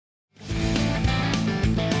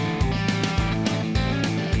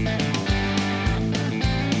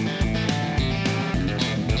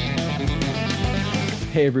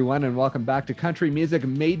Hey everyone, and welcome back to Country Music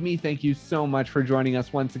Made Me. Thank you so much for joining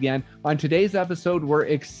us once again. On today's episode, we're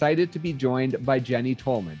excited to be joined by Jenny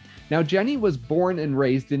Tolman. Now, Jenny was born and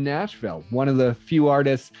raised in Nashville, one of the few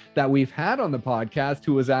artists that we've had on the podcast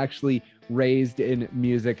who was actually raised in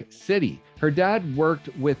Music City. Her dad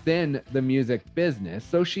worked within the music business,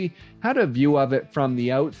 so she had a view of it from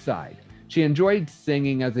the outside. She enjoyed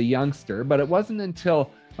singing as a youngster, but it wasn't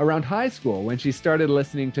until around high school when she started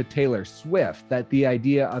listening to Taylor Swift that the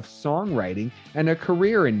idea of songwriting and a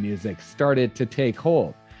career in music started to take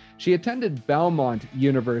hold. She attended Belmont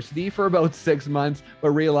University for about 6 months,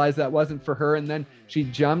 but realized that wasn't for her, and then she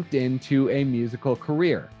jumped into a musical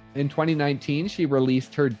career. In 2019, she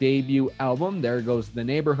released her debut album, There Goes the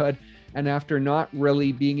Neighborhood, and after not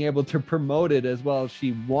really being able to promote it as well as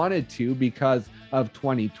she wanted to because of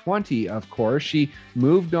 2020, of course, she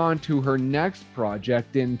moved on to her next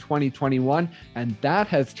project in 2021, and that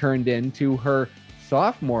has turned into her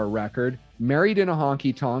sophomore record, Married in a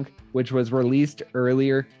Honky Tonk, which was released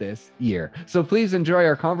earlier this year. So please enjoy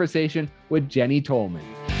our conversation with Jenny Tolman.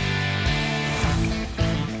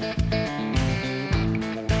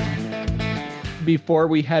 Before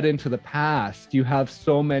we head into the past, you have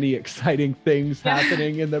so many exciting things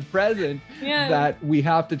happening in the present that we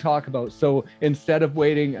have to talk about. So instead of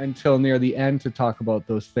waiting until near the end to talk about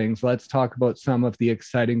those things, let's talk about some of the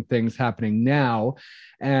exciting things happening now.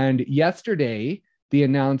 And yesterday, the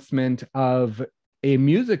announcement of a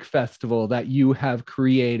music festival that you have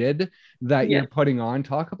created that you're putting on.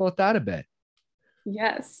 Talk about that a bit.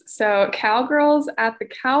 Yes. So Cowgirls at the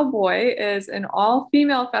Cowboy is an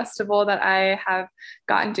all-female festival that I have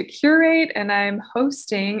gotten to curate, and I'm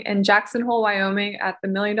hosting in Jackson Hole, Wyoming at the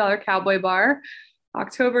 $1 Million Cowboy Bar,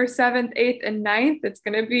 October 7th, 8th, and 9th. It's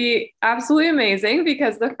going to be absolutely amazing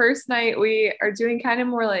because the first night we are doing kind of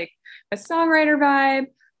more like a songwriter vibe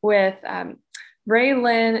with Ray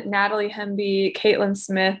Lynn, Natalie Hemby, Caitlin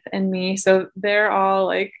Smith, and me. So they're all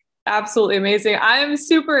like absolutely amazing. I'm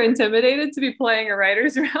super intimidated to be playing a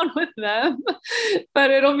writer's round with them,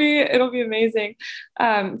 but it'll be amazing.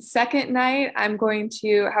 Second night, I'm going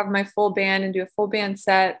to have my full band and do a full band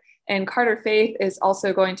set. And Carter Faith is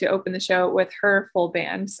also going to open the show with her full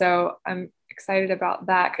band. So I'm excited about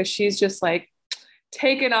that because she's just like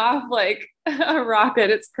taken off like a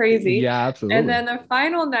rocket. It's crazy. Yeah, absolutely. And then the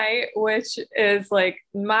final night, which is like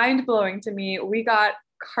mind blowing to me, we got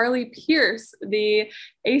Carly Pearce, the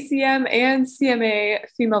ACM and CMA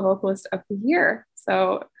Female Vocalist of the Year.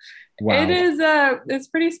 So It is it's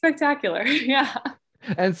pretty spectacular. Yeah.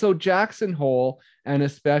 And so Jackson Hole, and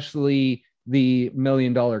especially the $1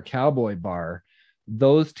 Million Cowboy Bar,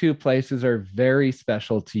 those two places are very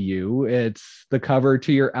special to you. It's the cover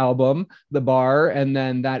to your album, the bar, and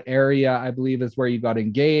then that area, I believe, is where you got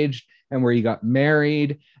engaged and where you got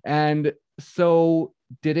married. And so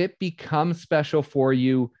did it become special for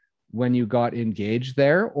you when you got engaged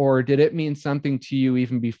there, or did it mean something to you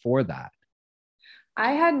even before that?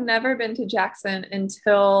 I had never been to Jackson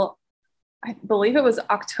until I believe it was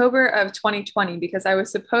October of 2020, because I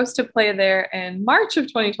was supposed to play there in March of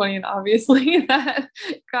 2020. And obviously that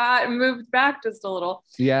got moved back just a little.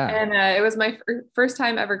 Yeah. And it was my first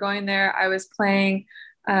time ever going there. I was playing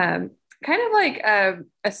kind of like a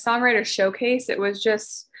songwriter showcase. It was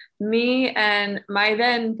just me and my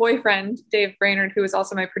then boyfriend, Dave Brainerd, who was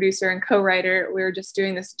also my producer and co-writer. We were just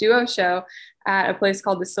doing this duo show at a place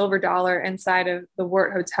called the Silver Dollar inside of the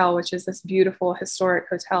Wirt Hotel, which is this beautiful historic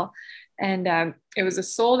hotel. And it was a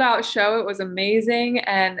sold out show. It was amazing.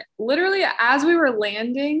 And literally as we were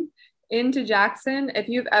landing into Jackson, if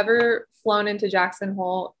you've ever flown into Jackson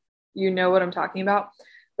Hole, you know what I'm talking about,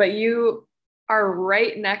 but you are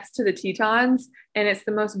right next to the Tetons, and it's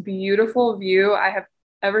the most beautiful view I have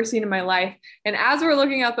ever seen in my life. And as we're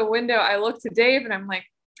looking out the window, I look to Dave and I'm like,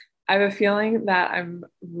 I have a feeling that I'm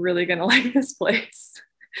really going to like this place.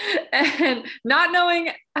 And not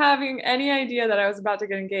knowing, having any idea that I was about to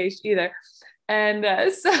get engaged either.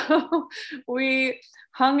 And so we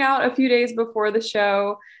hung out a few days before the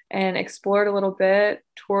show and explored a little bit,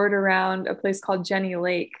 toured around a place called Jenny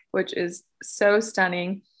Lake, which is so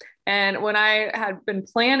stunning. And when I had been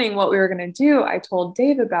planning what we were going to do, I told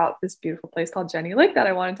Dave about this beautiful place called Jenny Lake that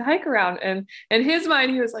I wanted to hike around. And in his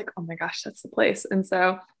mind, he was like, oh my gosh, that's the place. And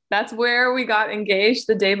so that's where we got engaged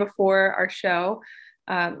the day before our show.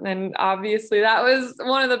 And obviously that was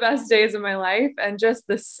one of the best days of my life. And just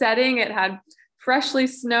the setting, it had freshly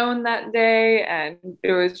snowed that day, and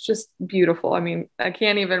it was just beautiful. I mean, I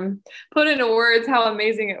can't even put into words how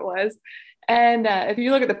amazing it was. And if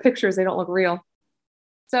you look at the pictures, they don't look real.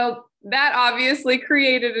 So that obviously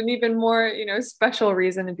created an even more, special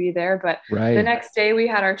reason to be there. But the Right. next day we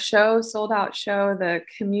had our show, sold out show. The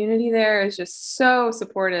community there is just so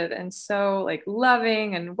supportive and so like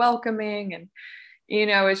loving and welcoming. And,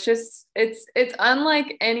 it's just, it's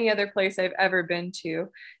unlike any other place I've ever been to.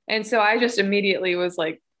 And so I just immediately was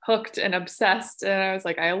like hooked and obsessed. And I was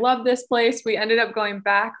like, I love this place. We ended up going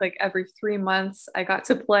back like every 3 months. I got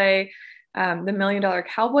to play the $1 Million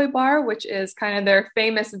Cowboy Bar, which is kind of their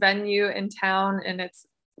famous venue in town. And it's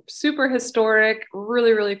super historic,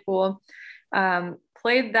 really, really cool.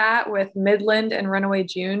 Played that with Midland and Runaway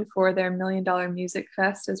June for their $1 Million Music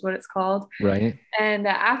Fest, is what it's called. Right. And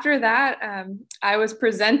after that, I was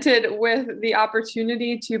presented with the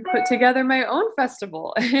opportunity to put together my own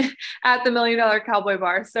festival at the $1 Million Cowboy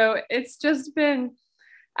Bar. So it's just been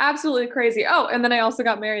absolutely crazy. Oh, and then I also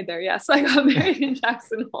got married there. Yes, I got married in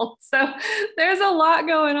Jackson Hole. So there's a lot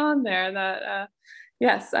going on there that,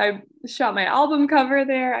 yes, I shot my album cover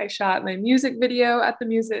there. I shot my music video at the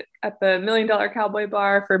 $1 Million Cowboy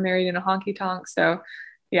Bar for Married in a Honky Tonk. So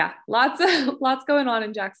yeah, lots going on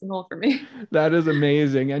in Jackson Hole for me. That is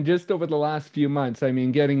amazing. And just over the last few months, I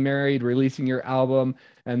mean, getting married, releasing your album,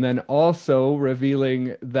 and then also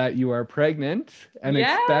revealing that you are pregnant and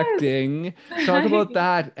Yes. expecting. Talk about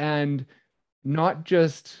that and not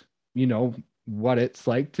just, what it's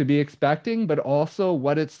like to be expecting, but also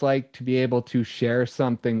what it's like to be able to share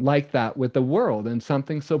something like that with the world and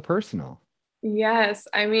something so personal. Yes.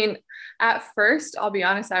 I mean, at first, I'll be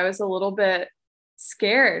honest, I was a little bit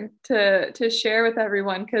scared to share with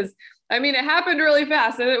everyone because I mean, it happened really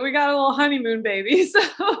fast. We got a little honeymoon baby. So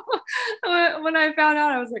when I found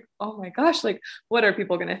out, I was like, oh my gosh, like, what are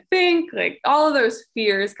people going to think? Like, all of those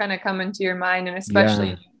fears kind of come into your mind. And Yeah.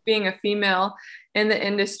 especially being a female in the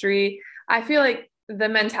industry, I feel like the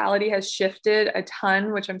mentality has shifted a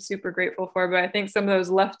ton, which I'm super grateful for. But I think some of those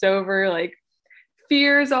leftover, like,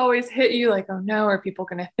 fears always hit you like, oh no, are people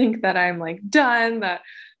going to think that I'm like done, that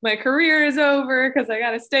my career is over because I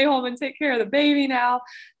got to stay home and take care of the baby now.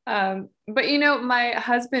 But my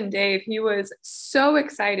husband, Dave, he was so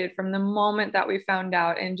excited from the moment that we found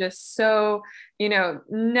out and just so,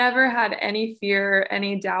 never had any fear,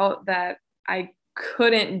 any doubt that I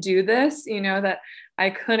couldn't do this, that I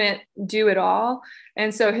couldn't do it all.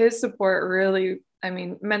 And so his support really, I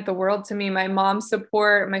mean, meant the world to me. My mom's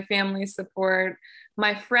support, my family's support,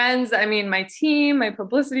 my friends, I mean, my team, my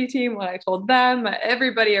publicity team, what I told them,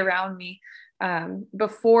 everybody around me,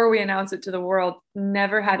 before we announced it to the world,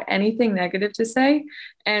 never had anything negative to say.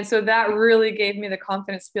 And so that really gave me the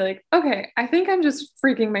confidence to be like, okay, I think I'm just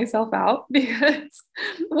freaking myself out because,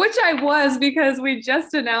 which I was, because we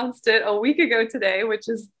just announced it a week ago today, which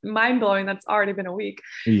is mind blowing. That's already been a week.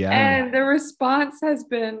 Yeah. And the response has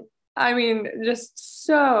been, I mean, just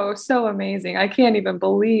so, so amazing. I can't even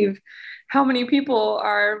believe how many people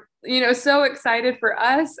are, so excited for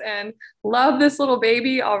us and love this little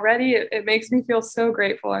baby already. It makes me feel so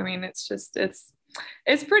grateful. I mean, it's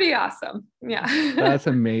pretty awesome. Yeah. That's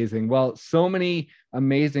amazing. Well, so many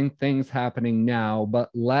amazing things happening now,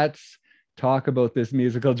 but let's talk about this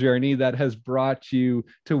musical journey that has brought you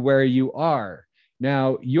to where you are.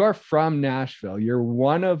 Now, you're from Nashville. You're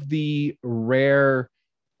one of the rare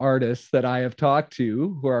artists that I have talked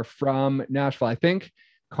to who are from Nashville. I think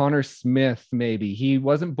Connor Smith, maybe. He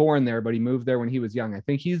wasn't born there, but he moved there when he was young. I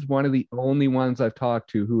think he's one of the only ones I've talked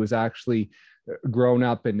to who was actually grown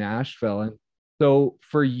up in Nashville. And so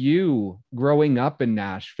for you growing up in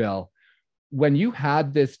Nashville, when you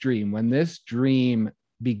had this dream, when this dream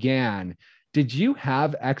began, did you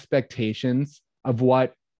have expectations of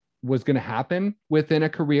what was going to happen within a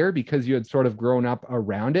career because you had sort of grown up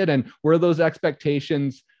around it? And were those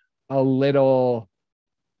expectations a little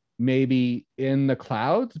maybe in the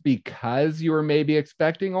clouds because you were maybe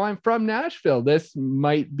expecting, oh, I'm from Nashville, this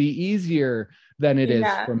might be easier than it is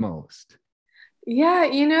Yeah. for most? Yeah.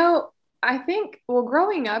 I think, well,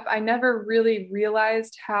 growing up, I never really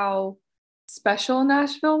realized how special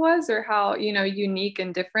Nashville was or how, unique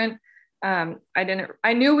and different.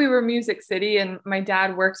 I knew we were Music City and my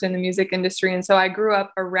dad works in the music industry. And so I grew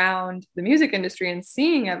up around the music industry and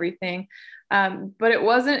seeing everything. But it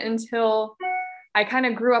wasn't until I kind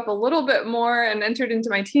of grew up a little bit more and entered into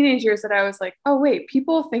my teenage years that I was like, oh wait,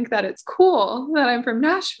 people think that it's cool that I'm from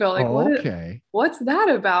Nashville. Like Oh, okay. what's that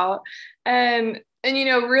about? And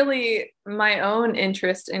really my own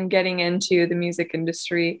interest in getting into the music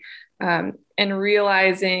industry, and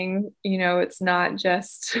realizing, it's not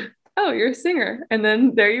just, oh, you're a singer and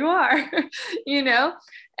then there you are, you know?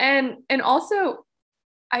 And also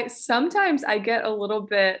I sometimes I get a little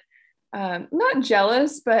bit not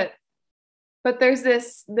jealous, but But there's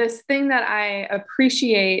this thing that I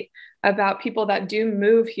appreciate about people that do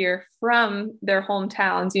move here from their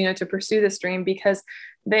hometowns, to pursue this dream, because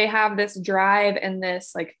they have this drive and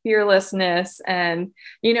this like fearlessness. And,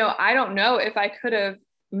 I don't know if I could have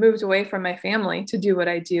moved away from my family to do what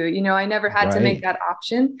I do. I never had to make Right. that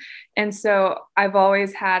option. And so I've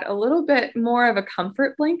always had a little bit more of a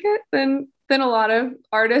comfort blanket than a lot of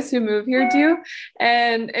artists who move here do.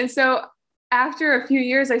 And so after a few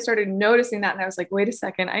years, I started noticing that, and I was like, wait a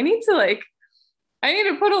second, I need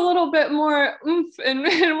to put a little bit more oomph in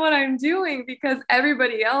what I'm doing, because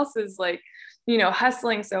everybody else is like,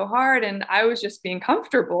 hustling so hard, and I was just being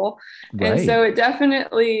comfortable. And Right. so it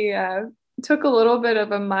definitely took a little bit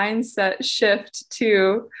of a mindset shift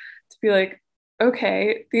to be like,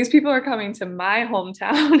 okay, these people are coming to my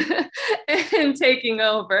hometown and taking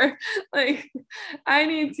over. Like, I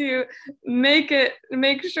need to make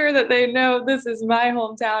sure that they know this is my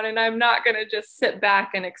hometown, and I'm not going to just sit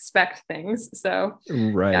back and expect things. So, yeah,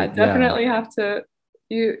 Right. Yeah. definitely have to,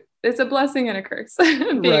 it's a blessing and a curse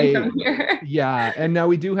being Right. from here. Yeah. And now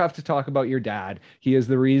we do have to talk about your dad. He is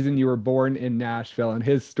the reason you were born in Nashville, and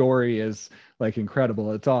his story is like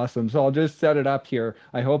incredible. It's awesome. So I'll just set it up here.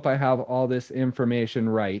 I hope I have all this information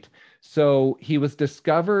right. So he was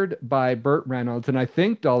discovered by Burt Reynolds, and I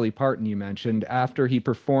think Dolly Parton, you mentioned, after he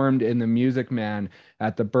performed in The Music Man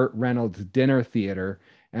at the Burt Reynolds Dinner Theater.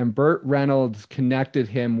 And Burt Reynolds connected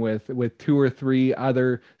him with two or three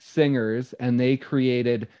other singers, and they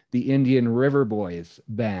created the Indian River Boys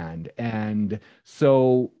band. And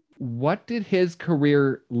so, what did his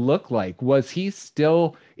career look like? Was he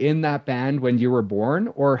still in that band when you were born,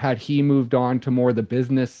 or had he moved on to more the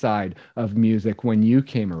business side of music when you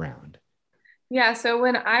came around? Yeah, so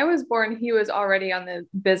when I was born, he was already on the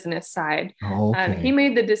business side. He Okay.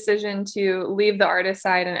 made the decision to leave the artist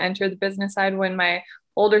side and enter the business side when my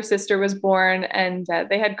older sister was born, and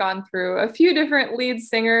they had gone through a few different lead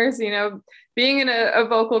singers. Being in a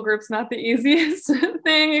vocal group's not the easiest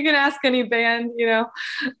thing. You can ask any band.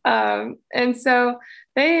 And so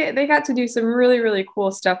they got to do some really, really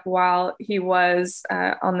cool stuff while he was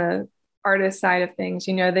on the artist side of things.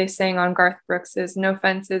 They sang on Garth Brooks's No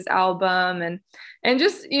Fences album, and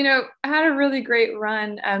just, had a really great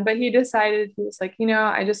run. But he decided, he was like,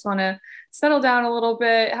 I just want to settle down a little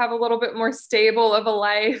bit, have a little bit more stable of a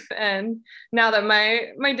life. And now that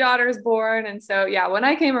my daughter's born. And so, yeah, when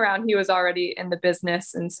I came around, he was already in the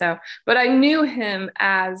business. And so, but I knew him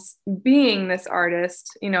as being this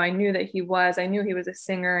artist. I knew he was a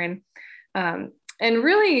singer. And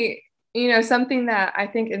really, something that I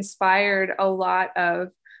think inspired a lot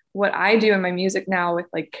of what I do in my music now with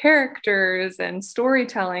like characters and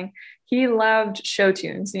storytelling. He loved show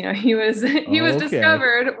tunes. He was Okay.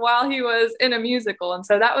 discovered while he was in a musical. And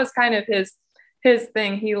so that was kind of his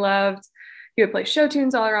thing. He would play show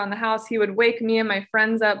tunes all around the house. He would wake me and my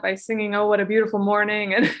friends up by singing, "Oh, what a beautiful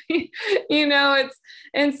morning." And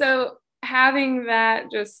and so having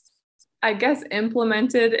that just, I guess,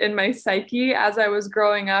 implemented in my psyche as I was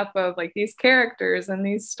growing up, of like these characters and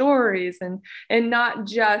these stories, and not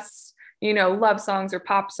just, love songs or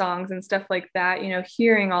pop songs and stuff like that,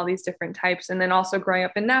 hearing all these different types. And then also growing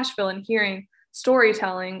up in Nashville and hearing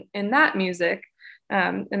storytelling in that music,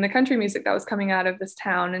 and the country music that was coming out of this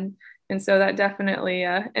town. And so that definitely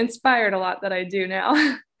inspired a lot that I do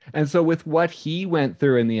now. And so, with what he went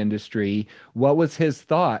through in the industry, what was his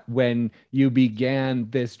thought when you began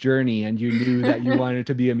this journey and you knew that you wanted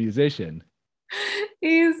to be a musician?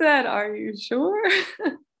 He said, "Are you sure?"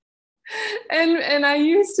 And I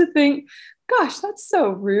used to think, gosh, that's so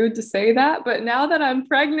rude to say that. But now that I'm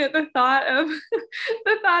pregnant, the thought of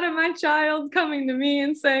the thought of my child coming to me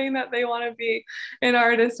and saying that they want to be an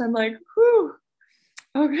artist, I'm like, whew,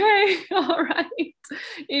 okay, all right.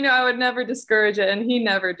 I would never discourage it, and he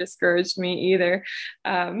never discouraged me either.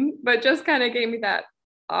 But just kind of gave me that,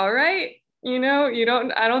 all right,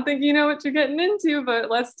 I don't think you know what you're getting into, but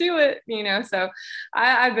let's do it. So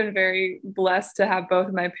I've been very blessed to have both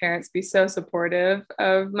of my parents be so supportive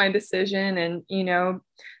of my decision, and,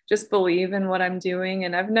 just believe in what I'm doing.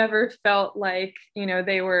 And I've never felt like,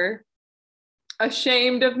 they were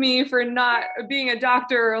ashamed of me for not being a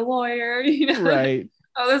doctor or a lawyer. Right.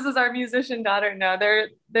 Oh, this is our musician daughter. No,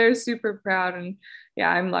 they're super proud, and yeah,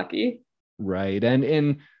 I'm lucky. Right. And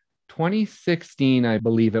in 2016, I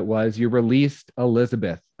believe it was, you released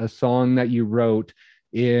Elizabeth, a song that you wrote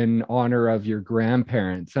in honor of your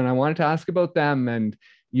grandparents. And I wanted to ask about them and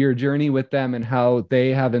your journey with them and how they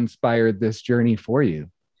have inspired this journey for you.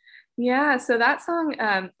 Yeah, so that song,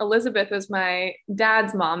 Elizabeth, was my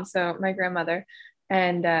dad's mom, so my grandmother.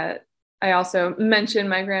 And I also mentioned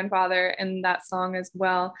my grandfather in that song as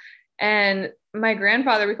well. And my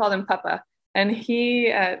grandfather, we called him Papa, and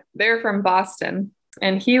they're from Boston,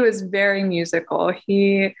 and he was very musical.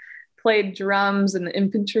 He played drums in the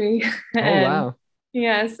infantry, Oh, and wow.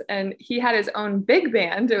 yes, and he had his own big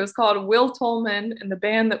band. It was called Will Tolman and the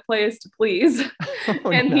Band That Plays to Please. Oh,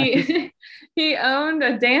 And nice. he owned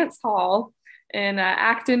a dance hall in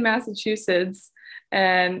Acton, Massachusetts,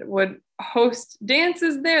 and would host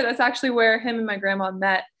dances there. That's actually where him and my grandma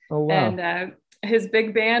met. Oh, And wow. his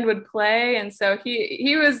big band would play, and so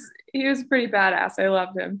he was pretty badass. I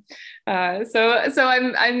loved him. So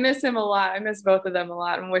I miss him a lot. I miss both of them a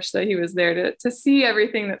lot, and wish that he was there to see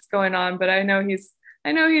everything that's going on. But I know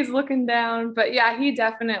he's looking down. But yeah, he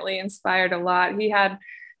definitely inspired a lot. He had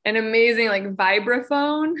an amazing like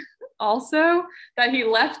vibraphone also that he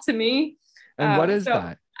left to me. And what is So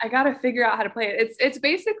that? I got to figure out how to play it. It's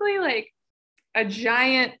basically like a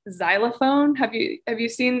giant xylophone. Have you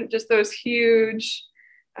seen just those huge,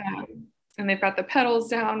 um, and they've got the pedals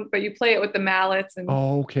down, but you play it with the mallets and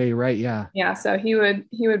Oh, okay, right. Yeah. yeah. So he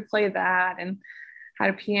would play that and had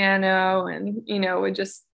a piano and would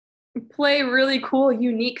just play really cool,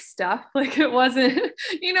 unique stuff. Like it wasn't,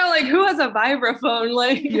 like who has a vibraphone?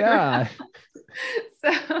 Like Yeah.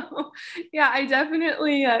 so yeah, I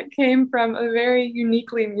definitely came from a very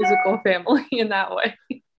uniquely musical family in that way.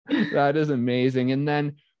 That is amazing. And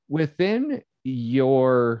then within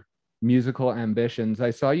your musical ambitions, I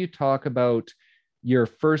saw you talk about your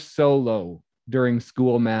first solo during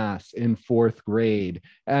school mass in fourth grade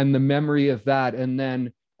and the memory of that. And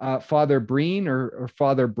then Father Breen or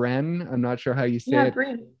Father Bren, I'm not sure how you say Yeah, it,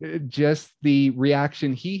 Breen. just the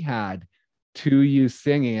reaction he had to you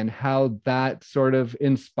singing and how that sort of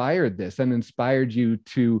inspired this and inspired you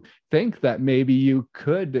to think that maybe you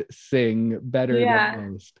could sing better than Yeah.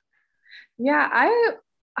 most. Yeah,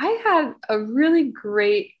 I had a really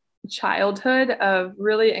great childhood of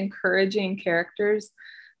really encouraging characters.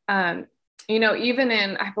 Um, even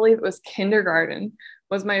in I believe it was kindergarten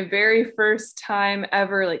was my very first time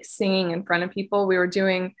ever like singing in front of people. We were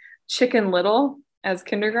doing Chicken Little as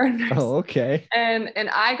kindergartners, Oh, okay. and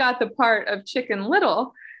I got the part of Chicken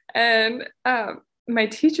Little. And my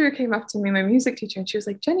teacher came up to me, my music teacher, and she was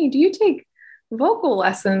like, Jenny, do you take vocal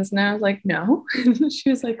lessons? And I was like, no.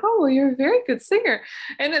 She was like, oh, well, you're a very good singer.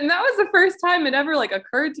 And that was the first time it ever like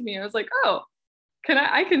occurred to me. I was like, oh,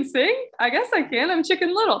 I can sing? I guess I can. I'm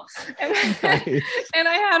Chicken Little. And, Nice. and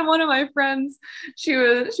I had one of my friends, she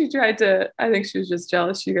tried to, I think she was just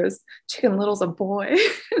jealous. She goes, Chicken Little's a boy.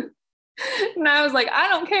 And I was like, I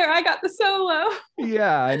don't care. I got the solo.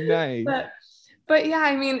 Yeah, nice. But but yeah,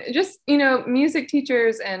 I mean, just music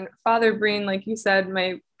teachers and Father Breen, like you said,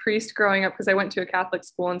 my priest growing up, because I went to a Catholic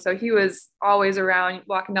school, and so he was always around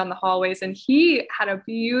walking down the hallways, and he had a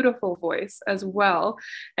beautiful voice as well,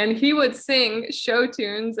 and he would sing show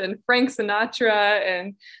tunes and Frank Sinatra,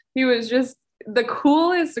 and he was just the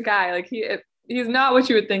coolest guy. Like he's not what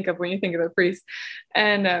you would think of when you think of a priest,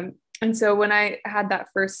 and so when I had that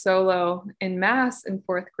first solo in mass in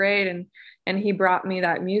fourth grade, and he brought me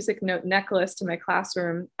that music note necklace to my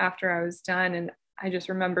classroom after I was done, and I just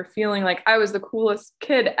remember feeling like I was the coolest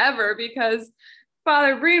kid ever because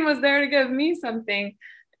Father Breen was there to give me something.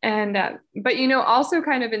 And but also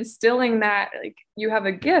kind of instilling that like you have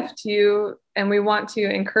a gift, and we want to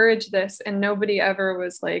encourage this, and nobody ever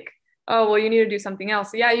was like, oh well, you need to do something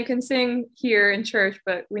else. Yeah, you can sing here in church,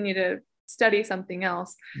 but we need to study something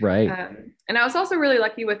else. Right. And I was also really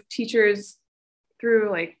lucky with teachers through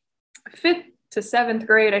like fifth to seventh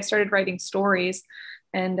grade. I started writing stories,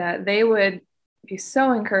 and they would be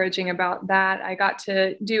so encouraging about that. I got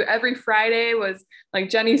to do every Friday was like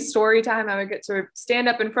Jenny's story time. I would get to stand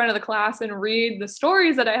up in front of the class and read the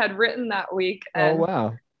stories that I had written that week. Oh, And,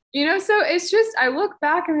 wow. so it's just, I look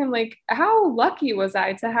back and I'm like, how lucky was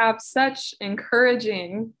I to have such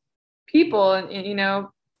encouraging people,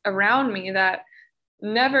 around me that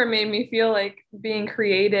never made me feel like being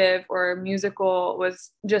creative or musical was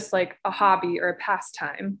just like a hobby or a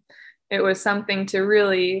pastime. It was something to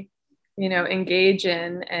really, engage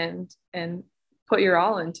in and put your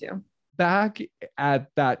all into. Back at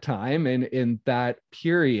that time and in that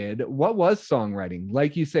period, what was songwriting?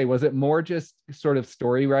 Like you say, was it more just sort of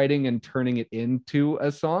story writing and turning it into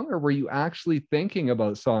a song, or were you actually thinking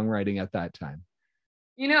about songwriting at that time?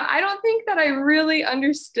 I don't think that I really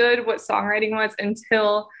understood what songwriting was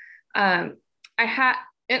until I had,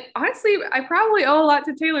 and honestly, I probably owe a lot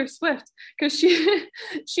to Taylor Swift because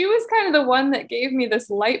she was kind of the one that gave me this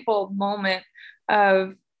light bulb moment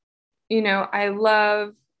of, I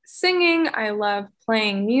love singing, I love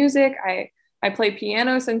playing music, I play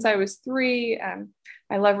piano since I was 3.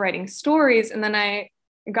 I love writing stories, and then I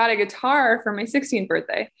got a guitar for my 16th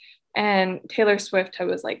birthday. and Taylor Swift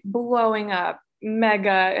was like blowing up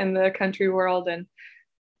mega in the country world. And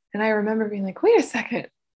I remember being like, wait a second,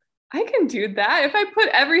 I can do that. If I put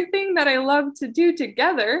everything that I love to do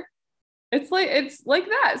together, it's like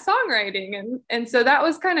that songwriting. And so that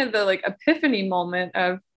was kind of the like epiphany moment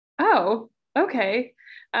of, oh, okay.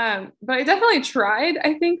 But I definitely tried,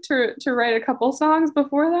 I think, to write a couple songs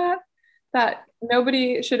before that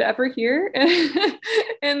nobody should ever hear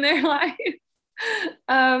in their life.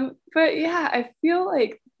 But yeah, I feel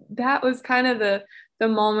like that was kind of the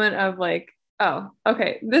moment of like, oh,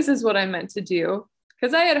 okay, this is what I meant to do.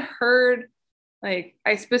 Because I had heard, like,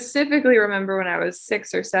 I specifically remember when I was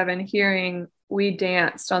 6 or 7 hearing We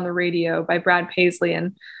Danced on the radio by Brad Paisley.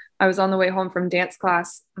 And I was on the way home from dance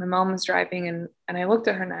class. My mom was driving, and I looked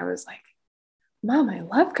at her and I was like, Mom, I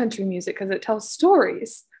love country music because it tells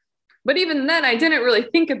stories. But even then, I didn't really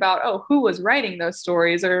think about, oh, who was writing those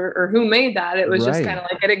stories or who made that. It was just kind of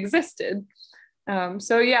like it existed.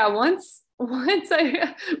 So yeah, once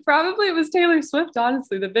I probably it was Taylor Swift,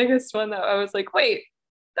 honestly, the biggest one that I was like, wait,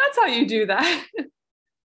 that's how you do that.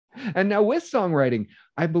 And now with songwriting,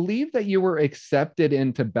 I believe that you were accepted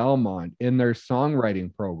into Belmont in their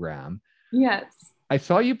songwriting program. Yes. I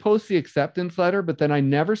saw you post the acceptance letter, but then I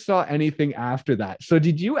never saw anything after that. So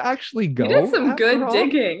did you actually go? You did some good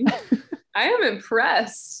digging. I am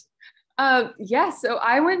impressed. Yeah, so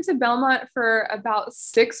I went to Belmont for about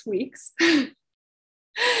 6 weeks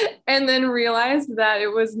and then realized that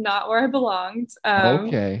it was not where I belonged.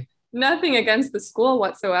 Okay. Nothing against the school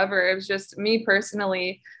whatsoever. It was just me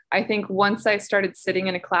personally. I think once I started sitting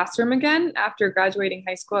in a classroom again after graduating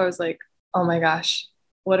high school, I was like, oh my gosh,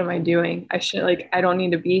 what am I doing? I don't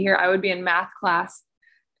need to be here. I would be in math class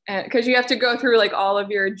because you have to go through like all of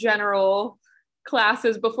your general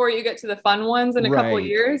classes before you get to the fun ones in a couple of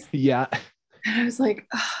years. Yeah. And I was like,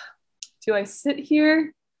 do I sit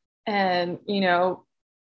here and,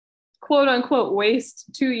 quote unquote, waste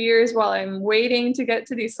 2 years while I'm waiting to get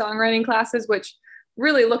to these songwriting classes, which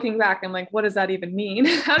really looking back, I'm like, what does that even mean?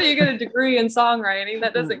 How do you get a degree in songwriting?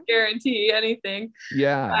 That doesn't guarantee anything.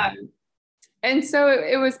 Yeah. And so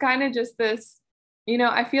it was kind of just this,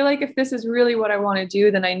 I feel like if this is really what I want to do,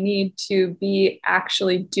 then I need to be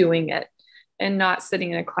actually doing it and not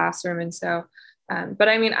sitting in a classroom. And so, but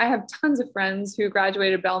I mean, I have tons of friends who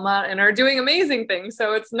graduated Belmont and are doing amazing things.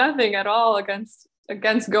 So it's nothing at all against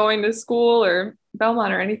going to school or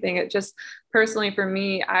Belmont or anything. It just personally for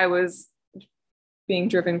me, I was being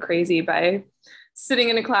driven crazy by sitting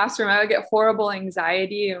in a classroom. I would get horrible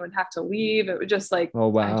anxiety and would have to leave. It would just like, oh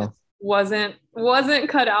wow, I just wasn't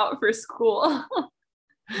cut out for school.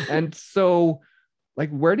 And so, like,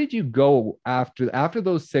 where did you go after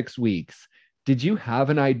those 6 weeks? Did you have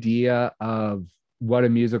an idea of what a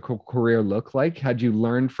musical career looked like? Had you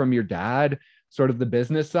learned from your dad sort of the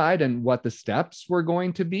business side and what the steps were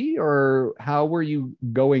going to be, or how were you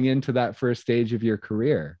going into that first stage of your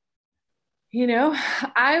career?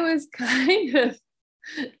 I was kind of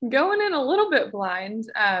going in a little bit blind.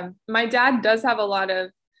 My dad does have a lot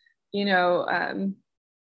of,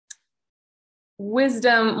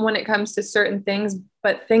 wisdom when it comes to certain things,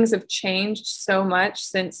 but things have changed so much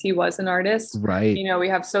since he was an artist. Right. We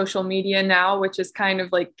have social media now, which is kind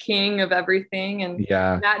of like king of everything. And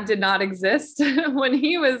that did not exist when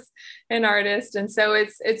he was an artist. And so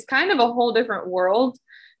it's kind of a whole different world.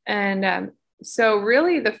 And so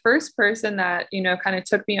really the first person that, kind of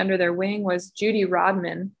took me under their wing was Judy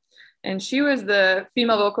Rodman. And she was the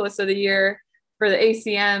female vocalist of the year for the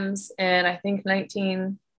ACMs in, I think,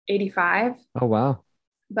 1985. Oh, wow.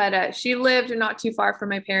 But she lived not too far from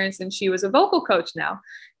my parents, and she was a vocal coach now.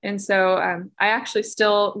 And so I actually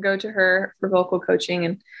still go to her for vocal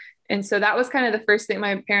coaching. And so that was kind of the first thing.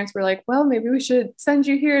 My parents were like, well, maybe we should send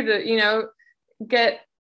you here to,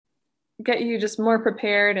 get you just more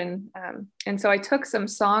prepared. And so I took some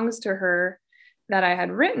songs to her that I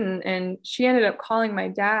had written, and she ended up calling my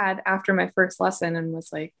dad after my first lesson and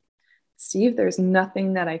was like, Steve, there's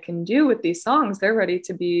nothing that I can do with these songs. They're ready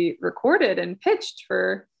to be recorded and pitched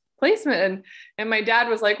for placement. And my dad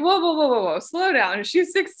was like, whoa, slow down.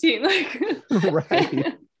 She's 16. Like,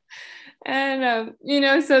 right. And,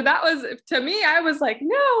 so that was, to me, I was like,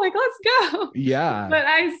 no, like, let's go. Yeah. But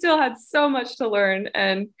I still had so much to learn.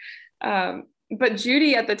 And, but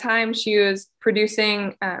Judy at the time, she was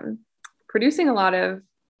producing a lot of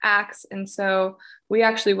acts. And so we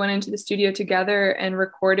actually went into the studio together and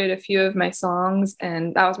recorded a few of my songs.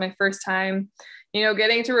 And that was my first time,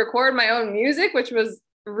 getting to record my own music, which was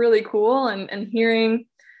really cool. And hearing,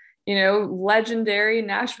 legendary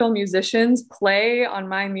Nashville musicians play on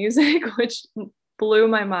my music, which blew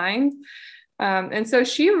my mind. And so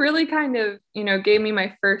she really kind of, gave me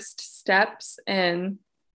my first steps, and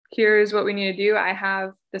here's what we need to do. I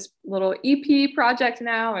have this little EP project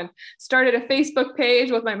now, and started a Facebook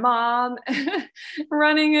page with my mom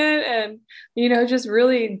running it, and, just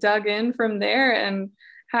really dug in from there and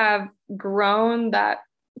have grown that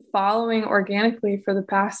following organically for the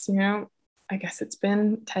past, I guess it's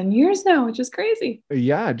been 10 years now, which is crazy.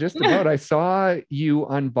 Yeah, just about. I saw you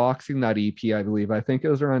unboxing that EP, I believe. I think it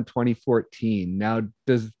was around 2014. Now,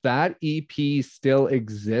 does that EP still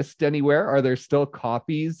exist anywhere? Are there still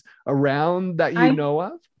copies around that you know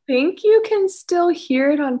of? I think you can still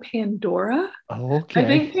hear it on Pandora. Okay. I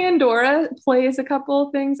think Pandora plays a couple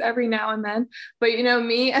of things every now and then. But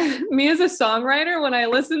me as a songwriter, when I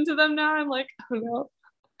listen to them now, I'm like, oh no.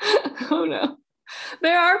 Oh no.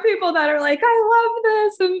 There are people that are like, I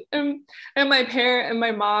love this, and my parent and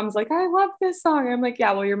my mom's like, I love this song. I'm like,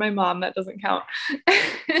 yeah, well, you're my mom, that doesn't count.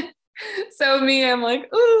 So I'm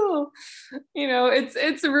like, ooh,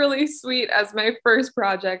 it's really sweet as my first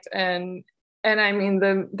project, and I mean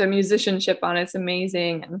the musicianship on it's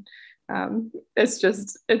amazing, and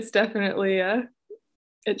it's definitely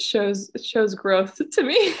it shows growth to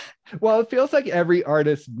me. Well, it feels like every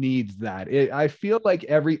artist needs that. I feel like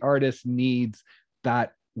every artist needs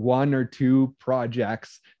that one or two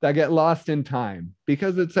projects that get lost in time,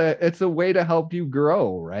 because it's a way to help you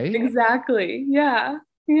grow, right? Exactly. Yeah.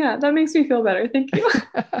 Yeah. That makes me feel better. Thank you.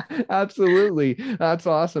 Absolutely. That's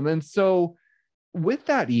awesome. And so with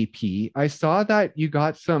that EP, I saw that you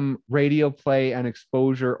got some radio play and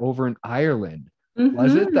exposure over in Ireland. Mm-hmm.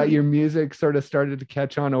 Was it that your music sort of started to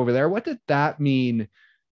catch on over there? What did that mean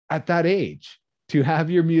at that age, to have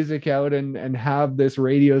your music out and have this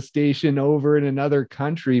radio station over in another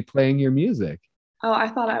country playing your music? Oh, I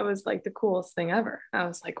thought I was like the coolest thing ever. I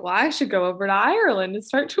was like, well, I should go over to Ireland and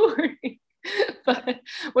start touring. But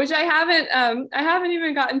which I haven't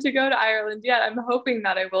even gotten to go to Ireland yet. I'm hoping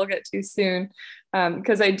that I will get to soon,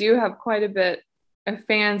 because I do have quite a bit of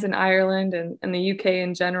fans in Ireland and the UK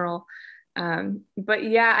in general. But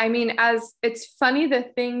yeah, I mean, as it's funny, the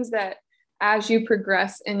things that as you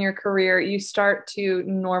progress in your career, you start to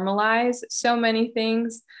normalize so many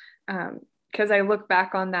things. Because I look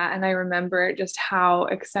back on that and I remember just how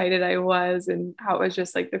excited I was and how it was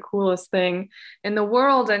just like the coolest thing in the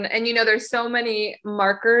world. And there's so many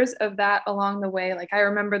markers of that along the way. Like I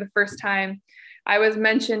remember the first time I was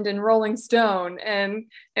mentioned in Rolling Stone and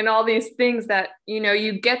all these things that,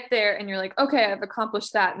 you get there and you're like, okay, I've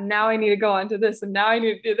accomplished that. And now I need to go on to this. And now I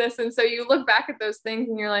need to do this. And so you look back at those things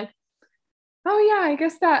and you're like, oh yeah, I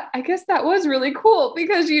guess that was really cool,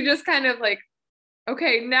 because you just kind of like,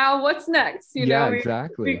 okay, now what's next? Yeah,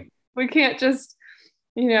 exactly. We can't just,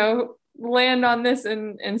 land on this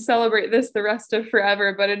and celebrate this the rest of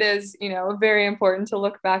forever. But it is, very important to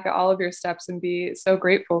look back at all of your steps and be so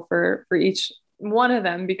grateful for each one of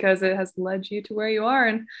them, because it has led you to where you are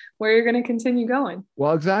and where you're going to continue going.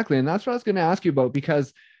 Well, exactly. And that's what I was going to ask you about,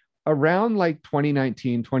 because around like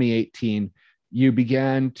 2019, 2018, you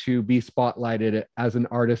began to be spotlighted as an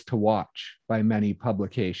artist to watch by many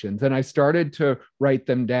publications. And I started to write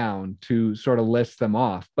them down to sort of list them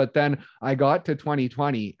off. But then I got to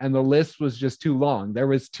 2020 and the list was just too long. There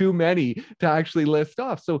was too many to actually list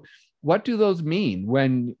off. So what do those mean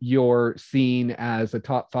when you're seen as a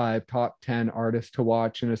top 5, top 10 artist to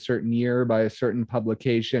watch in a certain year by a certain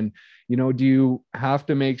publication? Do you have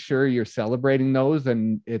to make sure you're celebrating those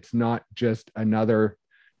and it's not just another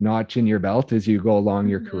notch in your belt as you go along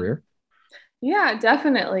your career? Yeah,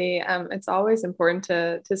 definitely. It's always important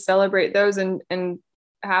to celebrate those and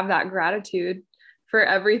have that gratitude for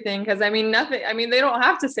everything. Because they don't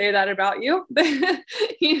have to say that about you,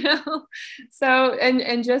 So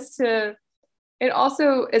and just to, it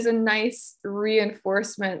also is a nice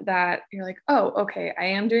reinforcement that you're like, oh, okay, I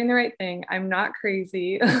am doing the right thing. I'm not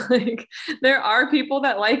crazy. Like there are people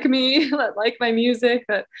that like me, that like my music,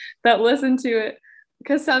 that listen to it.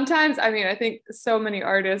 Because sometimes, I think so many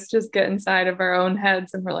artists just get inside of our own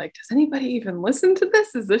heads and we're like, does anybody even listen to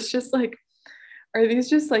this? Is this just like, are these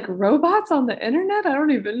just like robots on the internet? I don't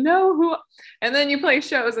even know who. And then you play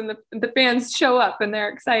shows and the fans show up and they're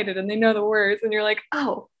excited and they know the words and you're like,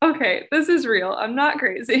 oh, okay, this is real. I'm not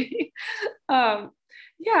crazy.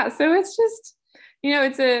 Yeah. So it's just,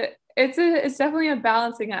 it's definitely a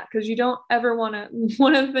balancing act, because you don't ever want to,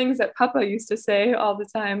 one of the things that Papa used to say all the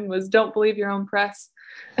time was, don't believe your own press.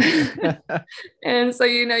 And so,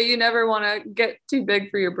 you never want to get too big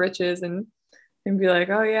for your britches and be like,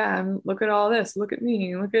 oh yeah, look at all this, look at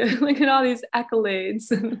me, look at all these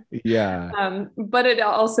accolades. Yeah. But it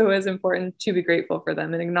also is important to be grateful for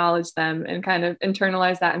them and acknowledge them and kind of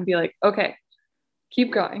internalize that and be like, okay,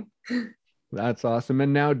 keep going. That's awesome.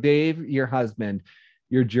 And now, Dave, your husband,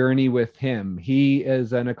 your journey with him, he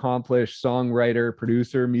is an accomplished songwriter,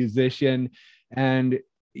 producer, musician, and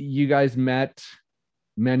you guys met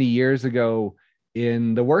many years ago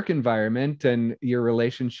in the work environment, and your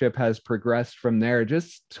relationship has progressed from there.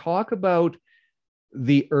 Just talk about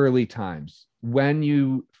the early times when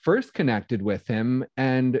you first connected with him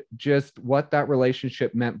and just what that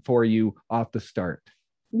relationship meant for you off the start.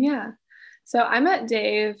 Yeah. So I met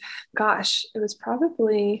Dave, gosh, it was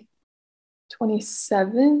probably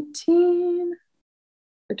 2017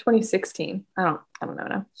 or 2016. I don't know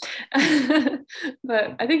now.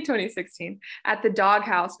 But I think 2016 at the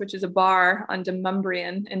Doghouse, which is a bar on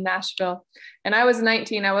Demumbrian in Nashville. And I was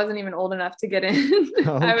 19. I wasn't even old enough to get in.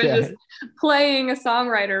 I was just playing a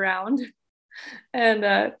songwriter round.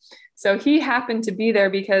 And so he happened to be there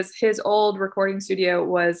because his old recording studio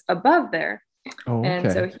was above there. Oh, okay.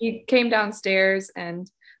 And so he came downstairs and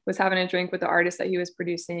was having a drink with the artist that he was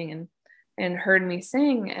producing and heard me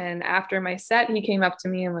sing. And after my set, he came up to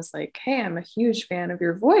me and was like, "Hey, I'm a huge fan of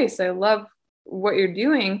your voice. I love what you're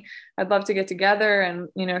doing. I'd love to get together and,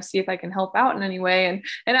 see if I can help out in any way."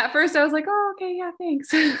 And at first I was like, "Oh, okay, yeah,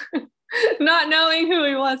 thanks." Not knowing who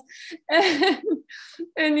he was.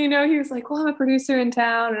 And he was like, "Well, I'm a producer in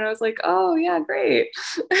town." And I was like, "Oh yeah, great."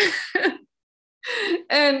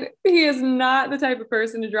 And he is not the type of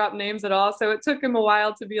person to drop names at all. So it took him a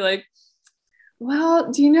while to be like,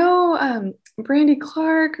 "Well, do you know Brandy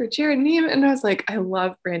Clark or Jared Neiman?" And I was like, "I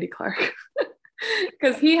love Brandy Clark."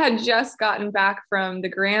 Because he had just gotten back from the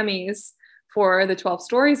Grammys for the 12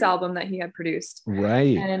 Stories album that he had produced.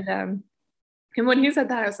 Right. And when he said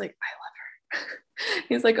that, I was like, "I love her."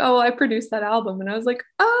 He's like, "Oh, well, I produced that album." And I was like,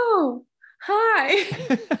 "Oh, hi."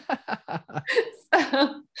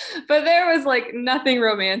 But there was like nothing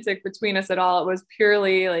romantic between us at all. It was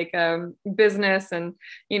purely like business and,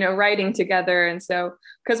 writing together. And so,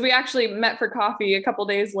 because we actually met for coffee a couple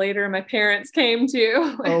days later, my parents came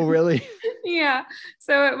too. Oh, really? Yeah.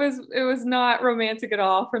 So it was not romantic at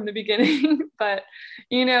all from the beginning. But,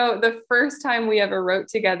 the first time we ever wrote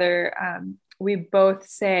together, we both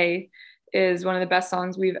say is one of the best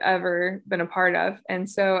songs we've ever been a part of. And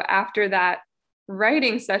so after that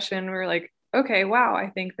writing session, we were like, "Okay, wow,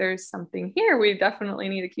 I think there's something here. We definitely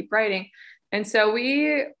need to keep writing." And so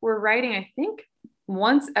we were writing, I think,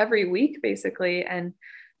 once every week, basically. And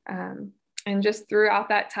just throughout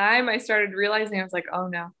that time, I started realizing, I was like, "Oh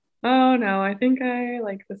no, I think I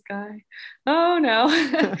like this guy. Oh no."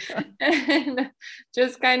 And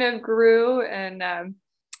just kind of grew.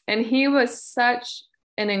 And he was such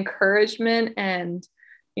an encouragement and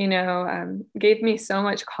gave me so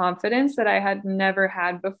much confidence that I had never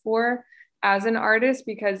had before as an artist,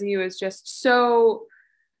 because he was just so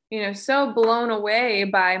blown away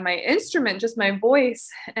by my instrument, just my voice.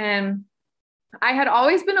 And I had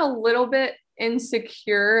always been a little bit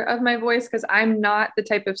insecure of my voice because I'm not the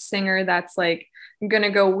type of singer that's like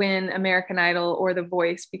gonna go win American Idol or The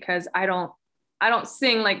Voice, because I don't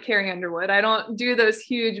sing like Carrie Underwood. I don't do those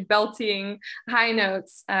huge belting high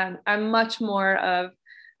notes. I'm much more of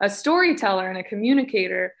a storyteller and a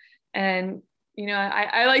communicator. And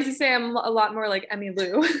I like to say I'm a lot more like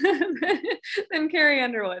Emmylou than Carrie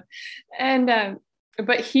Underwood. And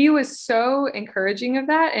but he was so encouraging of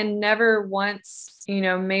that and never once,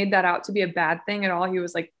 made that out to be a bad thing at all. He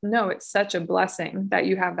was like, "No, it's such a blessing that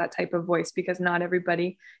you have that type of voice, because not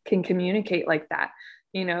everybody can communicate like that.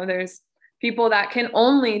 There's people that can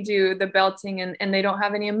only do the belting and they don't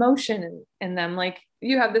have any emotion in them. Like,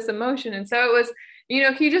 you have this emotion." And so it was,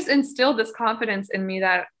 he just instilled this confidence in me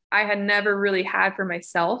that I had never really had for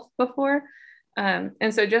myself before.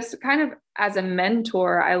 And so just kind of as a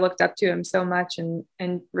mentor, I looked up to him so much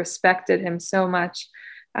and respected him so much.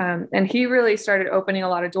 And he really started opening a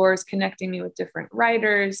lot of doors, connecting me with different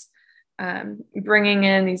writers, bringing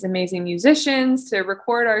in these amazing musicians to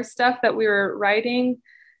record our stuff that we were writing.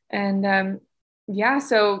 And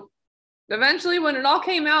so eventually, when it all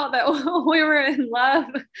came out that we were in love,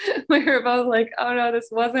 we were both like, "Oh no, this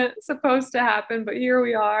wasn't supposed to happen, but here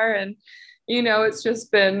we are." And, it's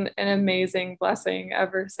just been an amazing blessing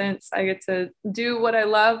ever since. I get to do what I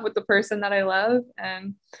love with the person that I love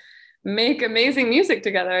and make amazing music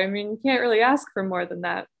together. I mean, you can't really ask for more than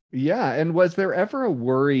that. Yeah. And was there ever a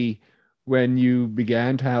worry when you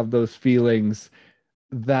began to have those feelings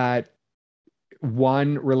that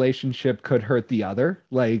one relationship could hurt the other?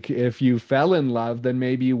 Like, if you fell in love, then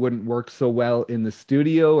maybe you wouldn't work so well in the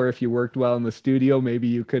studio, or if you worked well in the studio, maybe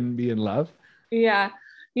you couldn't be in love. Yeah.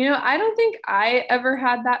 I don't think I ever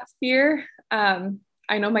had that fear.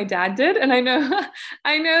 I know my dad did, and I know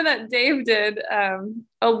I know that Dave did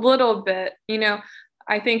a little bit.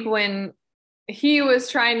 I think when he was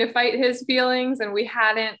trying to fight his feelings and we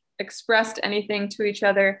hadn't expressed anything to each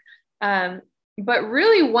other. But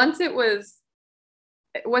really, once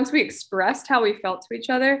we expressed how we felt to each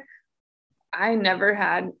other, I never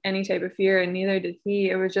had any type of fear, and neither did he.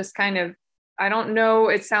 It was just kind of, I don't know,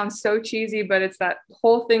 it sounds so cheesy, but it's that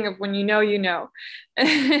whole thing of when you know, you know.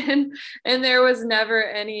 And there was never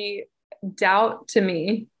any doubt to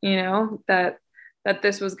me, that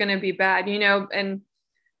this was going to be bad, and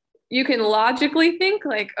you can logically think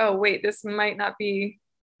like, oh, wait, this might not be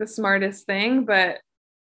the smartest thing, but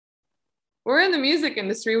we're in the music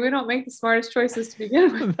industry. We don't make the smartest choices to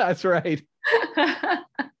begin with. That's right.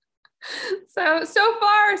 So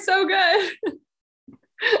far, so good.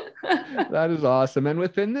 That is awesome. And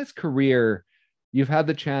within this career, you've had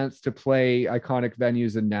the chance to play iconic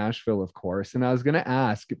venues in Nashville, of course. And I was going to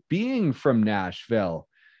ask, being from Nashville,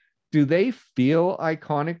 do they feel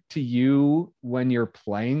iconic to you when you're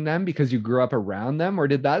playing them because you grew up around them, or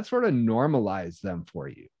did that sort of normalize them for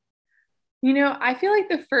you? I feel like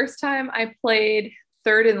the first time I played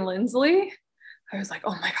Third and Lindsley, I was like,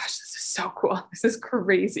 oh my gosh, this is so cool. This is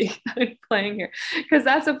crazy that I'm playing here. Because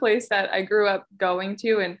that's a place that I grew up going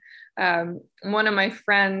to. And one of my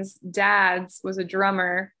friends' dads was a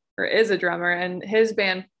drummer, or is a drummer, and his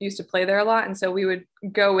band used to play there a lot. And so we would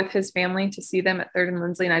go with his family to see them at Third and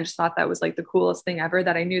Lindsley. And I just thought that was like the coolest thing ever,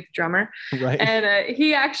 that I knew the drummer. Right. And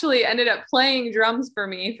he actually ended up playing drums for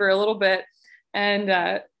me for a little bit.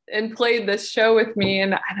 And played this show with me.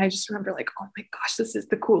 And I just remember like, oh my gosh, this is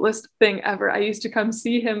the coolest thing ever. I used to come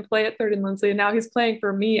see him play at Third and Lindsley, and now he's playing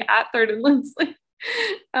for me at Third and Lindsley.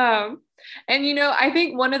 And, I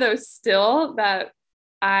think one of those still that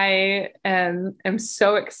I am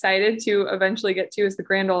so excited to eventually get to is the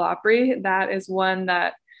Grand Ole Opry. That is one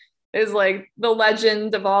that is like the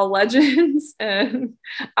legend of all legends and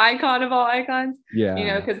icon of all icons.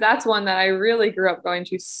 Yeah. Because that's one that I really grew up going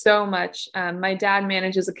to so much. My dad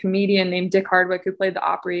manages a comedian named Dick Hardwick who played the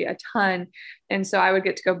Opry a ton. And so I would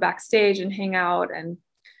get to go backstage and hang out and,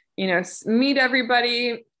 meet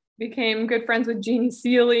everybody, became good friends with Jeannie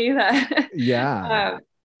Seely. Yeah.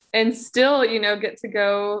 And still, get to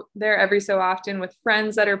go there every so often with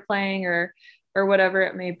friends that are playing or whatever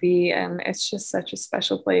it may be. And it's just such a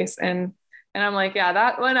special place. And I'm like, yeah,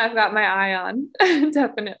 that one I've got my eye on.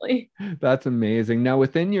 Definitely. That's amazing. Now,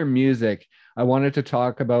 within your music, I wanted to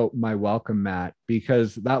talk about My Welcome Mat,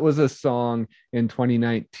 because that was a song in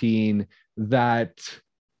 2019 that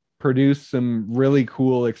produced some really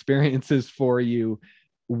cool experiences for you.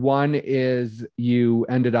 One is you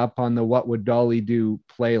ended up on the What Would Dolly Do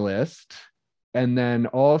playlist. And then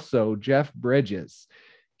also Jeff Bridges,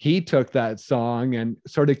 he took that song and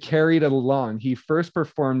sort of carried it along. He first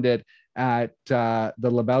performed it at the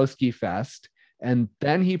Lebowski Fest, and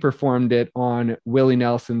then he performed it on Willie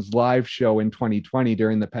Nelson's live show in 2020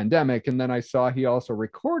 during the pandemic. And then I saw he also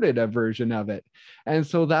recorded a version of it. And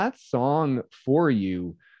so that song for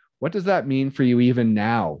you, what does that mean for you even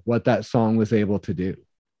now, what that song was able to do?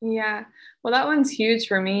 Yeah. Well, that one's huge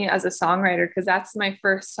for me as a songwriter, because that's my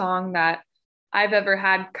first song that I've ever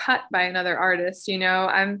had cut by another artist.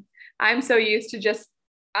 I'm so used to just,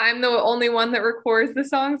 I'm the only one that records the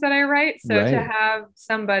songs that I write. So Right. to have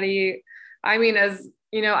somebody, as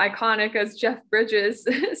iconic as Jeff Bridges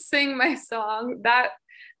sing my song, that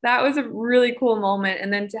was a really cool moment.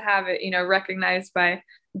 And then to have it, recognized by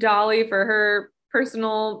Dolly for her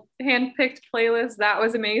personal handpicked playlist, that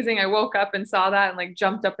was amazing. I woke up and saw that and like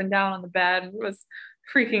jumped up and down on the bed and was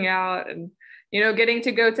freaking out. And getting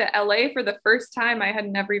to go to LA for the first time. I had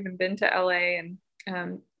never even been to LA, and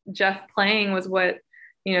Jeff playing was what,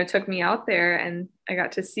 took me out there, and I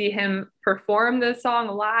got to see him perform the song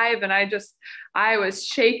live. And I was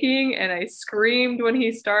shaking and I screamed when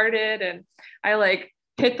he started, and I like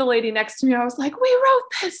hit the lady next to me. I was like, we wrote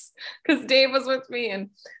this, because Dave was with me.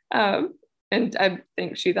 And I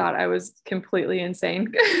think she thought I was completely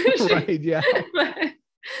insane. Right. Yeah.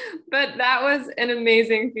 But that was an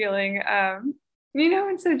amazing feeling.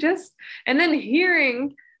 And so and then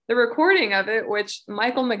hearing the recording of it, which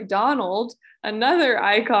Michael McDonald, another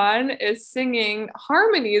icon, is singing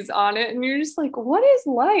harmonies on it. And you're just like, what is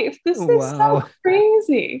life? This is so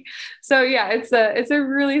crazy. So yeah, it's a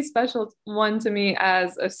really special one to me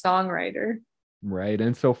as a songwriter. Right.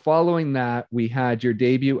 And so following that, we had your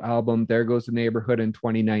debut album, There Goes the Neighborhood, in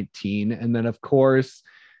 2019. And then, of course,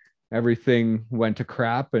 everything went to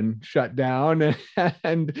crap and shut down.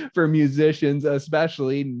 And for musicians,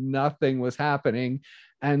 especially, nothing was happening.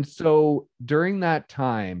 And so during that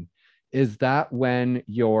time, is that when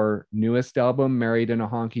your newest album, Married in a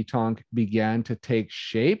Honky Tonk, began to take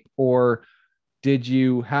shape? Or did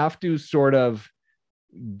you have to sort of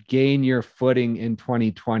gain your footing in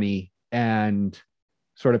 2020 and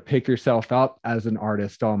sort of pick yourself up as an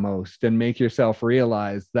artist almost, and make yourself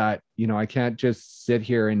realize that, I can't just sit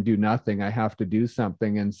here and do nothing. I have to do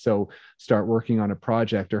something. And so start working on a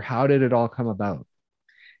project? Or how did it all come about?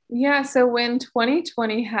 Yeah, so when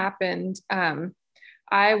 2020 happened,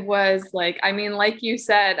 I was like, I mean, like you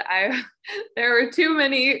said, there were too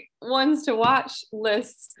many ones to watch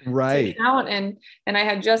lists to Right. count, and I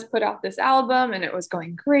had just put out this album and it was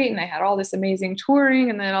going great, and I had all this amazing touring,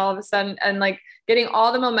 and then all of a sudden, and like getting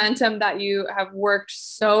all the momentum that you have worked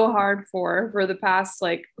so hard for the past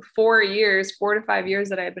like 4 years, 4 to 5 years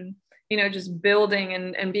that I've been, just building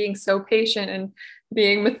and being so patient and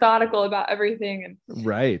being methodical about everything. And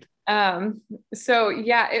Right. so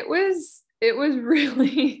yeah, it was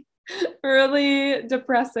really, really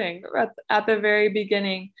depressing at the very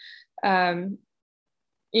beginning.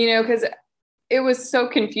 Because it was so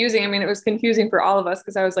confusing. I mean, it was confusing for all of us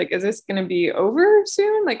because I was like, is this going to be over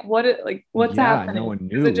soon? Like what's Yeah, no happening? one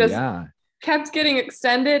 'Cause it knew. just Yeah. kept getting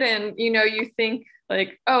extended, and you think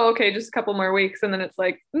like, oh, okay, just a couple more weeks, and then it's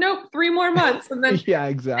like, nope, 3 more months, and then Yeah,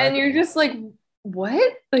 and you're exactly. just like,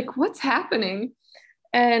 what? Like, what's happening?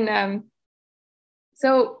 And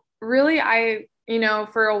so really,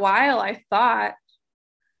 for a while, I thought,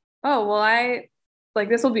 oh, well, I like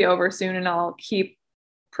this will be over soon, and I'll keep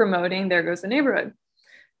promoting There Goes the Neighborhood.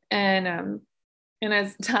 And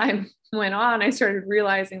as time went on, I started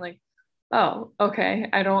realizing like, oh, okay,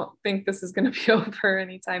 I don't think this is going to be over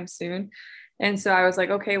anytime soon. And so I was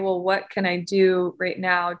like, okay, well, what can I do right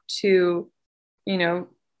now to, you know,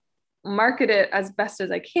 market it as best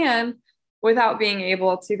as I can without being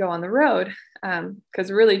able to go on the road?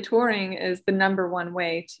 Because really, touring is the number one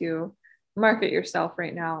way to market yourself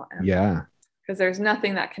right now. Yeah. Because there's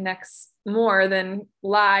nothing that connects more than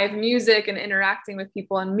live music and interacting with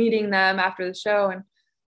people and meeting them after the show. And,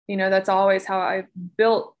 that's always how I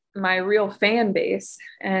built my real fan base.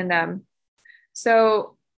 And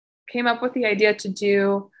so came up with the idea to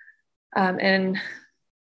do an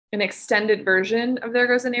extended version of There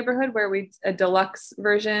Goes the Neighborhood, a deluxe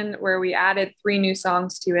version where we added 3 new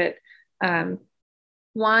songs to it.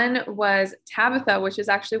 One was Tabitha, which is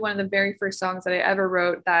actually one of the very first songs that I ever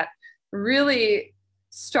wrote that really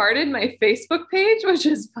started my Facebook page, which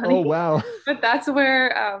is Oh, funny. wow. But that's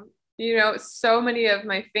where, so many of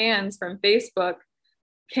my fans from Facebook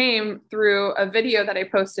came through a video that I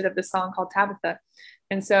posted of the song called Tabitha.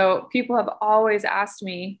 And so people have always asked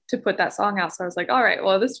me to put that song out. So I was like, all right,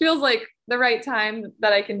 well, this feels like the right time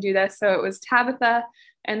that I can do this. So it was Tabitha.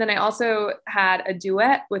 And then I also had a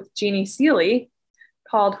duet with Jeannie Seely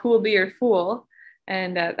called Who Will Be Your Fool?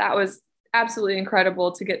 And that was absolutely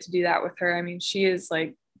incredible to get to do that with her. I mean, she's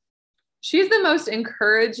the most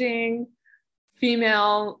encouraging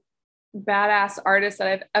female badass artist that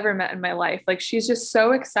I've ever met in my life. Like, she's just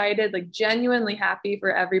so excited, like genuinely happy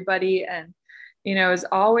for everybody. And, is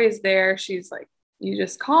always there. She's like, you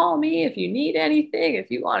just call me if you need anything, if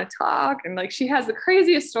you want to talk. And like, she has the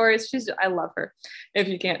craziest stories. I love her, if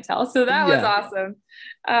you can't tell. So that was Yeah. awesome.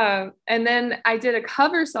 And then I did a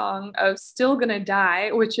cover song of Still Gonna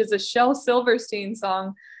Die, which is a Shel Silverstein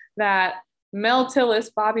song that Mel Tillis,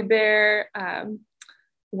 Bobby Bare,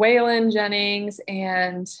 Waylon Jennings,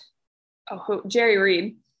 and Jerry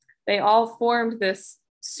Reed, they all formed this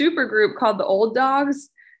super group called the Old Dogs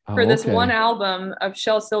for Oh, this one okay. album of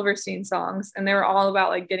Shel Silverstein songs. And they were all about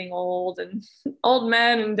like getting old and old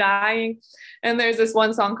men and dying. And there's this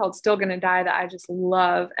one song called Still Gonna Die that I just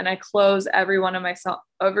love. And I close every one of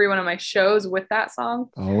my shows with that song.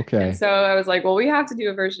 And Okay. so I was like, well, we have to do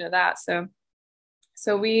a version of that.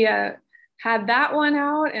 So we had that one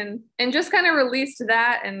out and just kind of released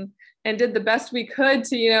that and did the best we could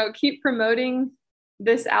to, keep promoting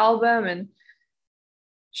this album. And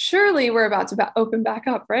surely we're about to open back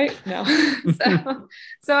up, right? No.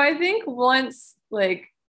 so I think once like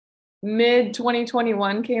mid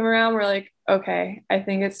 2021 came around, we're like, okay, I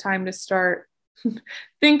think it's time to start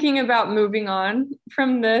thinking about moving on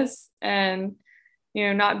from this and,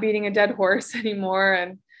 not beating a dead horse anymore.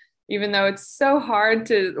 And even though it's so hard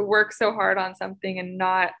to work so hard on something and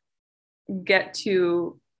not get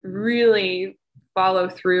to really follow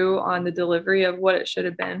through on the delivery of what it should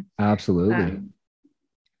have been. Absolutely.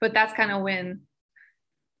 But that's kind of when,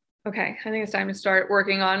 okay, I think it's time to start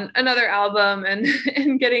working on another album and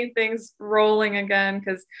and getting things rolling again,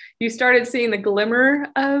 because you started seeing the glimmer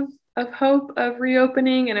of hope of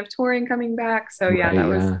reopening and of touring coming back. So yeah,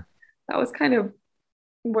 Right. Yeah. that was kind of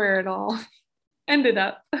where it all ended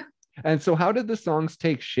up. And so how did the songs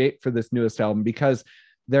take shape for this newest album? Because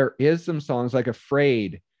there is some songs like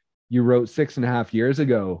Afraid you wrote 6.5 years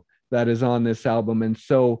ago that is on this album. And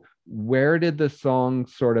so where did the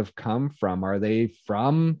songs sort of come from? Are they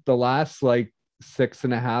from the last like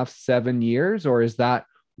 6.5, 7 years, or is that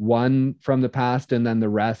one from the past and then the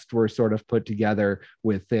rest were sort of put together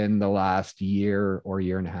within the last year or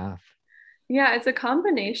year and a half? Yeah, it's a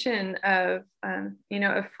combination of,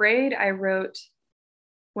 Afraid I wrote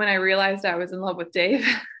when I realized I was in love with Dave.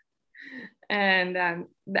 And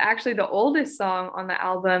actually, the oldest song on the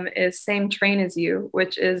album is Same Train as You,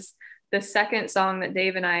 which is the second song that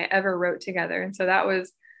Dave and I ever wrote together. And so that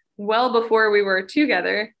was well before we were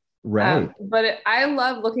together. Right. I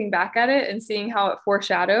love looking back at it and seeing how it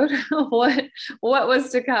foreshadowed what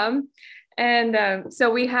was to come. And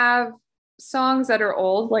so we have songs that are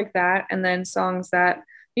old like that, and then songs that,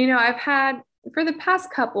 I've had for the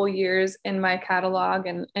past couple years in my catalog,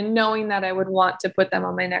 and knowing that I would want to put them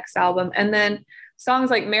on my next album. And then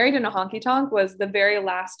songs like Married in a Honky Tonk was the very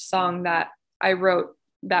last song that I wrote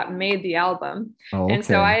that made the album. Oh, okay. And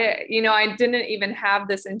so I didn't even have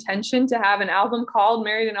this intention to have an album called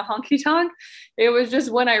Married in a Honky Tonk. It was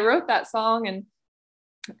just when I wrote that song,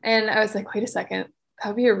 and I was like, wait a second,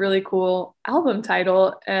 that'd be a really cool album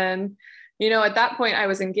title. And at that point I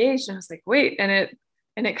was engaged, and I was like, wait, and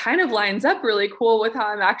it kind of lines up really cool with how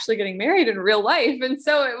I'm actually getting married in real life. And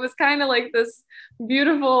so it was kind of like this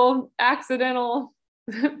beautiful accidental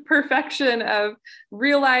perfection of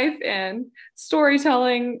real life and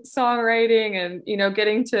storytelling, songwriting, and,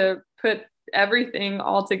 getting to put everything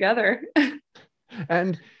all together.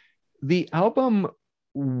 And the album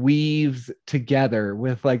weaves together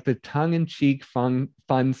with like the tongue-in-cheek fun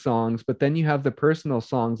songs, but then you have the personal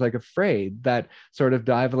songs like Afraid that sort of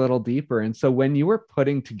dive a little deeper. And so when you were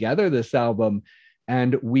putting together this album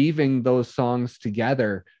and weaving those songs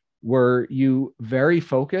together, were you very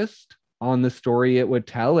focused on the story it would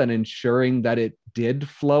tell and ensuring that it did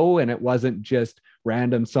flow and it wasn't just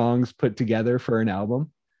random songs put together for an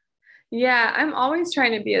album? Yeah, I'm always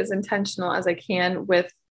trying to be as intentional as I can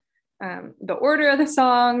with the order of the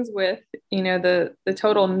songs, with the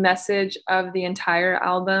total message of the entire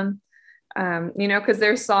album. Because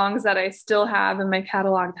there's songs that I still have in my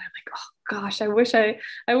catalog that I'm like, oh gosh, I wish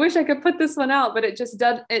I could put this one out, but it just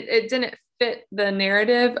does it didn't fit the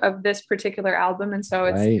narrative of this particular album, and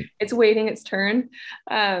so it's waiting its turn.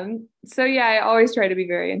 So yeah, I always try to be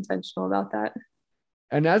very intentional about that.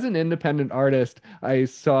 And as an independent artist, I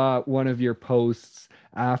saw one of your posts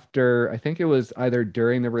after, I think it was either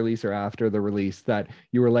during the release or after the release, that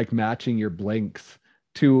you were like matching your blinks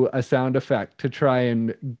to a sound effect to try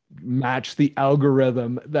and match the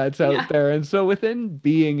algorithm that's out there. And so within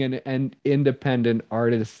being an independent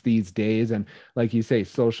artist these days, and like you say,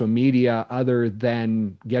 social media, other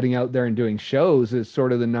than getting out there and doing shows, is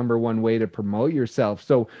sort of the number one way to promote yourself.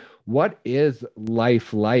 So what is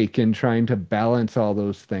life like in trying to balance all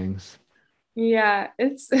those things? Yeah,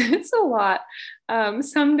 it's a lot.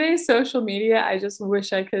 Some days social media, I just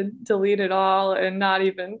wish I could delete it all and not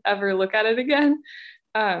even ever look at it again.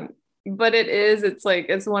 But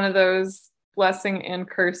it's one of those blessing and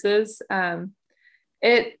curses.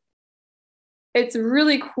 It's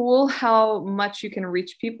really cool how much you can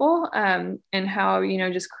reach people, and how,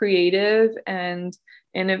 just creative and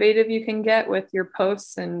innovative you can get with your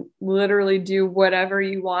posts and literally do whatever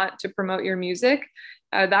you want to promote your music.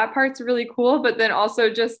 That part's really cool, but then also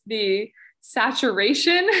just the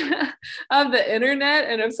saturation of the internet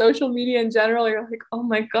and of social media in general. You're like, oh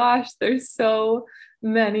my gosh, there's so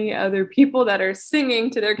many other people that are singing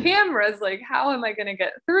to their cameras. Like, how am I going to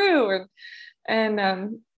get through? And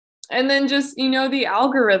then just, the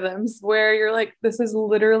algorithms where you're like, this is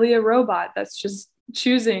literally a robot that's just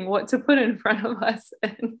choosing what to put in front of us,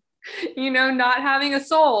 and not having a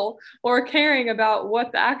soul or caring about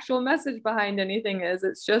what the actual message behind anything is.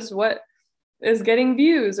 It's just what is getting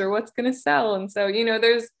views or what's going to sell. And so,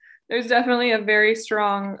 there's definitely a very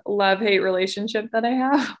strong love-hate relationship that I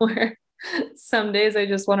have, where some days I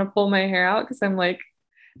just want to pull my hair out because I'm like,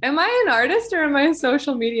 am I an artist or am I a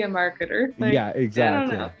social media marketer? Like, yeah,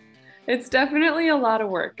 exactly. I don't know. It's definitely a lot of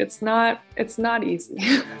work. It's not easy.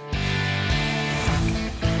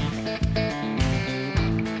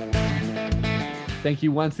 Thank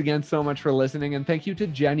you once again so much for listening, and thank you to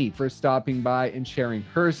Jenny for stopping by and sharing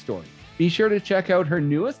her story. Be sure to check out her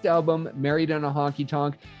newest album, Married in a Honky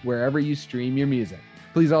Tonk, wherever you stream your music.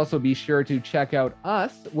 Please also be sure to check out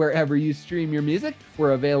us wherever you stream your music.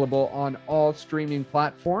 We're available on all streaming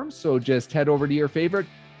platforms, so just head over to your favorite,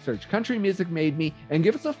 Search Country Music Made Me and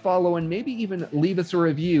give us a follow and maybe even leave us a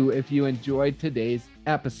review if you enjoyed today's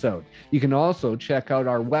episode. You can also check out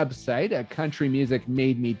our website at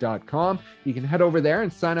countrymusicmademe.com. You can head over there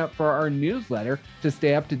and sign up for our newsletter to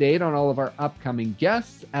stay up to date on all of our upcoming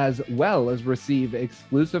guests, as well as receive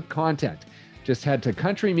exclusive content. Just head to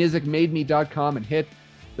countrymusicmademe.com and hit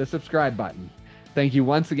the subscribe button. Thank you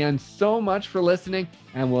once again so much for listening,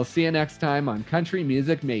 and we'll see you next time on Country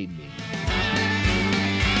Music Made Me.